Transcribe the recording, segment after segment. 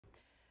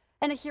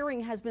And a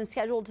hearing has been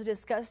scheduled to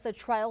discuss the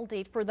trial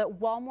date for the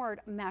Walmart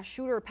mass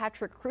shooter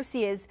Patrick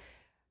Crusius.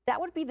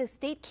 That would be the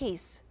state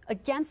case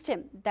against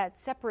him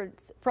that's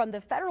separate from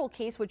the federal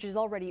case, which is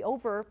already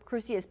over.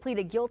 Crusius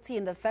pleaded guilty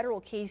in the federal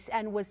case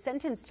and was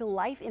sentenced to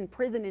life in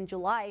prison in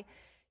July.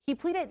 He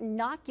pleaded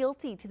not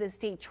guilty to the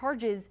state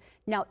charges.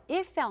 Now,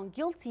 if found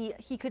guilty,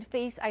 he could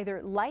face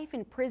either life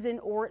in prison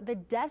or the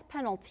death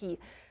penalty.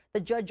 The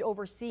judge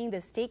overseeing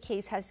the state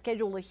case has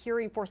scheduled a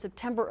hearing for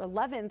September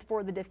 11th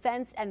for the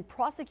defense and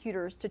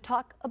prosecutors to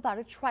talk about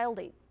a trial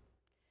date.